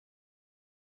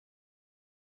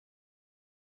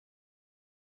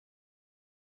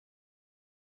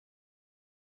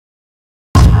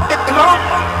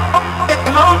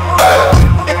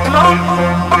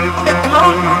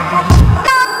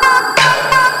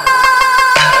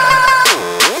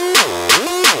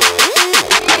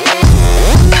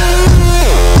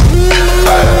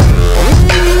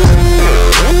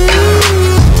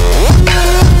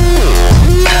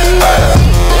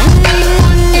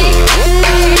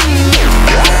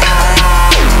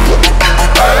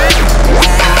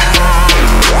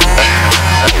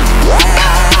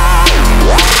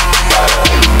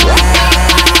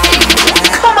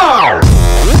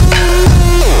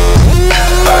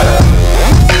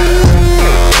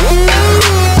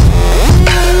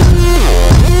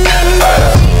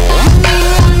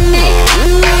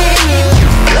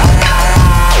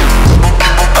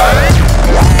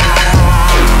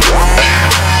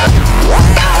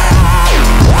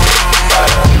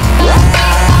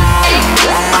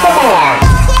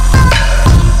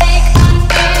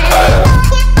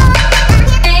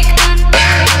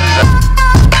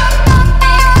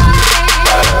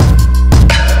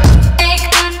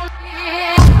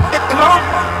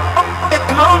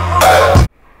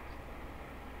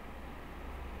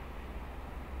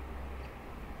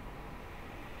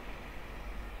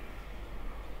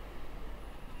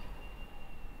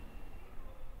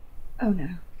Oh no.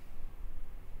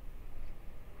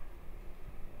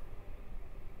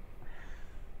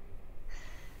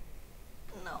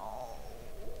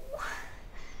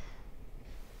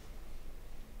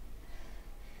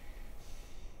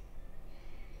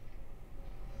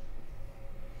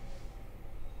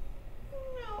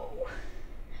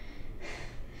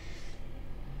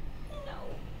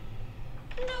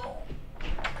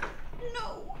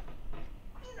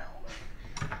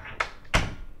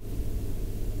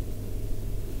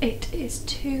 It is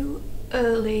too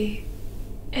early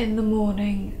in the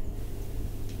morning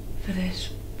for this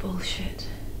bullshit.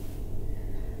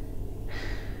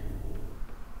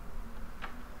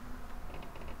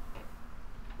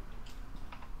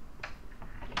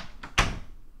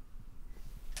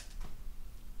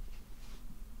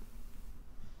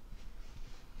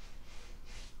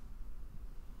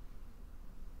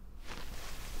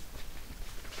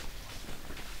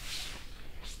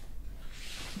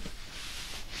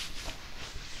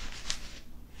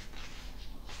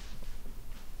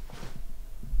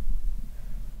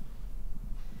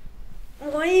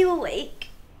 Why are you awake?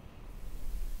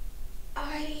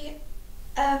 I,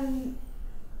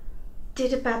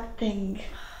 did a bad thing.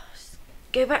 Just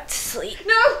go back to sleep.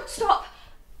 No! Stop!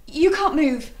 You can't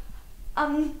move.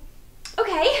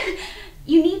 Okay.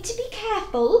 You need to be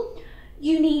careful.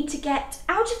 You need to get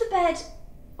out of the bed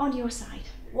on your side.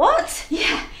 What?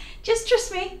 Yeah, just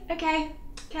trust me, okay?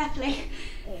 Carefully.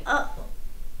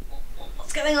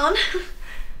 What's going on?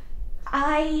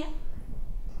 I,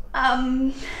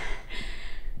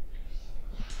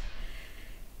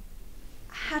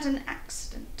 had an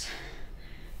accident.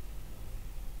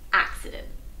 Accident.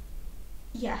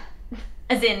 Yeah.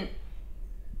 As in,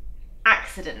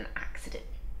 accident.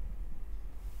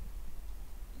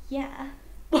 Yeah.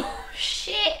 Oh,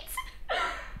 shit!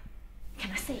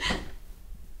 Can I see it?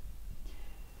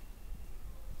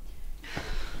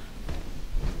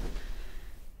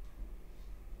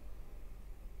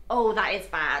 Oh, that is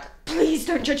bad. Please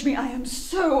don't judge me, I am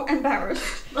so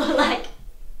embarrassed. Like,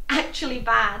 actually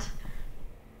bad.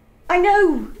 I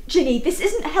know, Ginny, this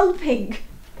isn't helping.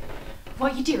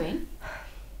 What are you doing?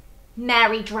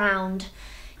 Mary drowned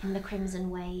in the Crimson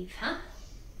Wave. Huh?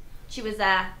 She was,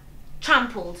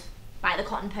 trampled by the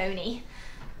cotton pony.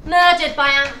 Murdered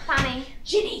by Aunt Fanny.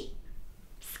 Ginny!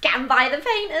 Scammed by the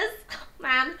painters.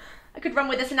 Man, I could run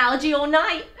with this analogy all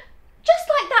night. Just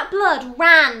like that blood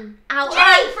ran out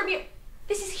Ginny! From you.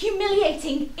 This is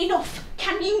humiliating. Enough.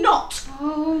 Can you not?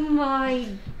 Oh my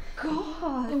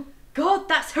God. God,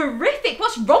 that's horrific.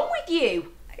 What's wrong with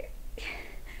you?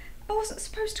 I wasn't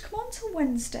supposed to come on till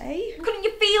Wednesday. Couldn't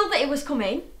you feel that it was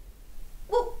coming?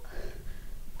 Well,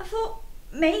 I thought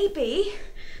maybe.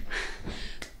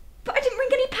 But I didn't bring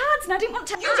any pads and I didn't want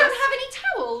to You don't have any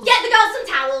towels? Get the girls some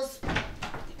towels.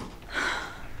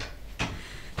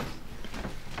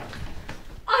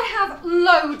 I have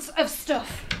loads of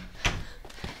stuff.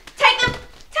 Take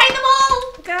them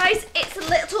all. Guys, it's a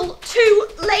little too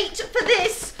late for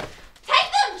this.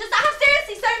 Take them. Just, I have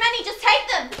seriously so many. Just take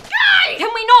them. Guys! Can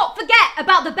we not forget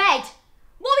about the bed?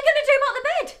 What are we going to do about the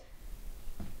bed?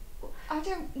 I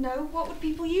don't know. What would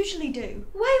people usually do?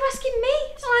 Why are you asking me?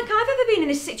 It's not like I've ever been in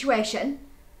this situation.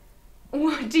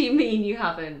 What do you mean you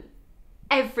haven't?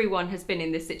 Everyone has been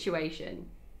in this situation.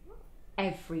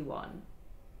 Everyone.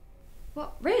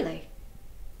 What, really?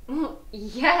 Well,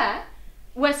 yeah.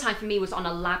 Worst time for me was on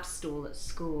a lab stool at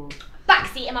school.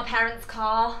 Backseat in my parents'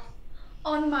 car.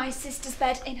 On my sister's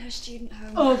bed in her student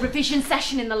home. Oh, revision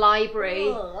session in the library.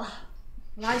 Ugh.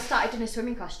 Well, I started in a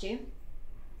swimming costume.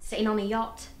 Sitting on a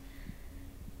yacht.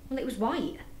 Well, it was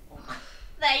white.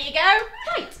 There you go.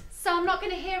 Right, so I'm not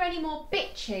going to hear any more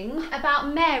bitching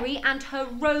about Mary and her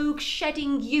rogue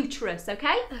shedding uterus,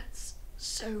 okay? That's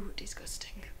so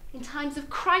disgusting. In times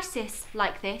of crisis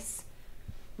like this,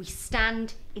 we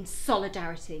stand in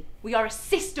solidarity. We are a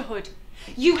sisterhood.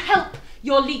 You help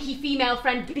your leaky female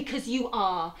friend because you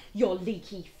are your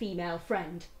leaky female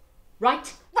friend.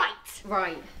 Right? Right.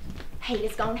 Right.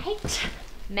 Haters gone hate.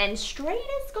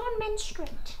 Menstruators gone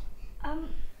menstruate.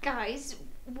 Guys,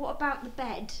 what about the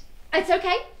bed? It's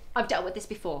okay. I've dealt with this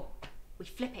before. We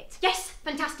flip it. Yes,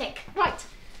 fantastic. Right.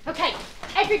 Okay.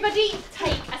 Everybody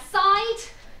take a side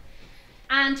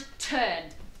and turn.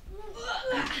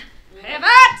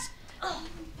 Pivot! Oh,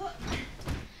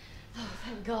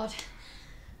 thank God.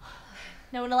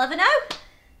 No one will ever know.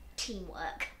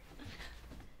 Teamwork.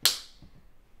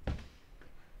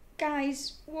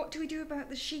 Guys, what do we do about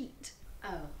the sheet?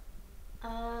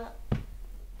 Oh.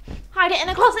 Hide it in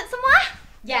a closet somewhere?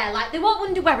 Yeah, like they won't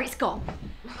wonder where it's gone.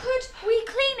 Could we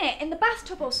clean it in the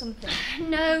bathtub or something?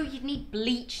 No, you'd need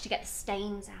bleach to get the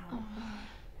stains out. Oh.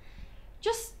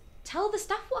 Just Tell the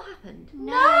staff what happened.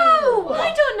 No!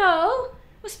 I don't know.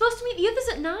 We're supposed to meet the others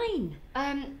at 9.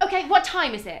 Okay, what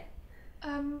time is it?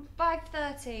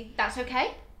 5:30. That's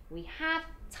okay. We have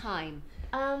time.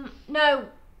 No.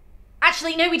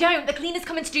 Actually, no, we don't. The cleaner's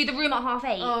coming to do the room at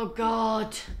 8:30. Oh,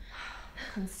 God.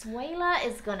 Consuela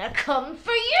is gonna come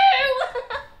for you!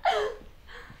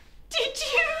 Did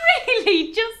you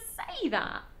really just say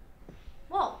that?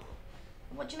 What?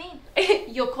 What do you mean?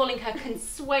 You're calling her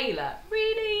Consuela.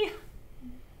 Really?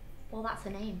 Well, that's her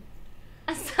name.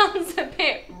 That sounds a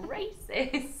bit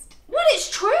racist. What? It's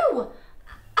true!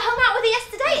 I hung out with her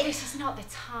yesterday. This is not the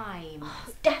time.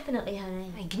 It's definitely her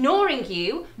name. Ignoring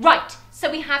you. Right, so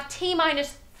we have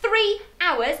T-minus 3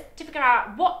 hours to figure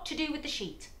out what to do with the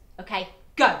sheet. Okay,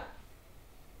 go.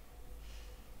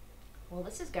 Well,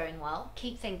 this is going well.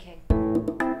 Keep thinking.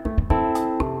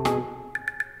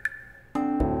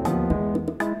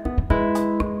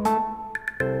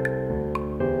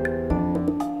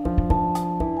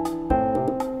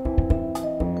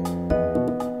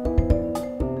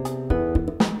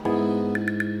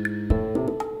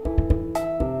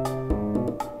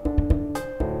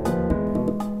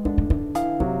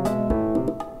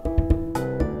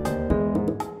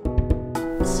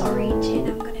 Sorry, Tin,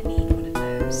 I'm gonna need one of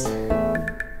those.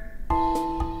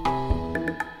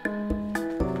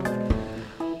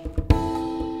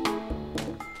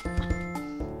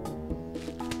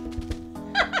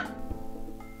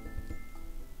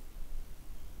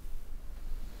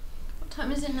 What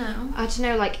time is it now? I don't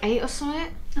know, like 8 or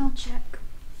something? I'll check.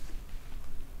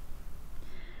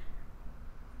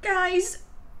 Guys,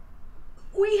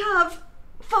 we have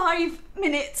 5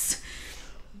 minutes.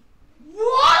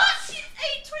 What? It's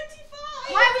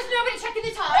 8:25. Why was nobody checking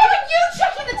the time? Why were you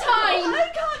checking the time? I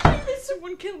can't do this.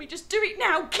 Someone kill me. Just do it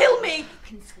now. Kill me.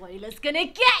 Consuela's gonna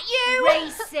get you!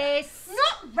 Racist.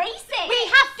 Not racist. We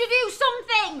have to do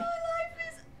something! My life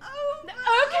is over.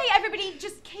 Okay, everybody,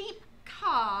 just keep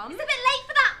calm. It's a bit late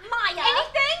for that, Maya.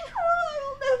 Anything?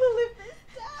 I'll never live this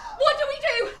down. What do we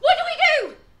do? What do we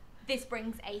do? This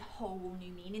brings a whole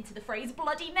new meaning to the phrase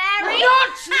Bloody Mary.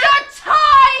 Not the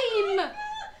time!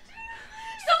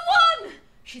 Someone!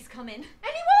 She's coming.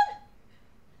 Anyone?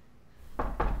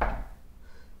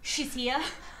 She's here. Think!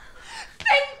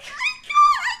 I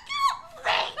can't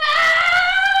think!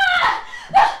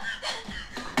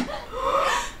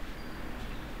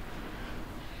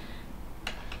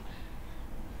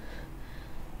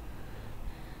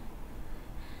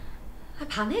 I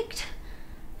panicked.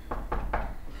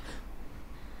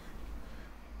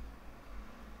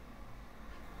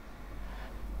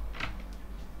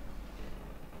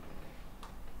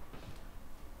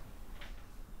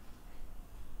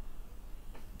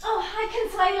 Oh, hi,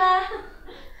 Consuela.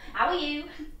 How are you?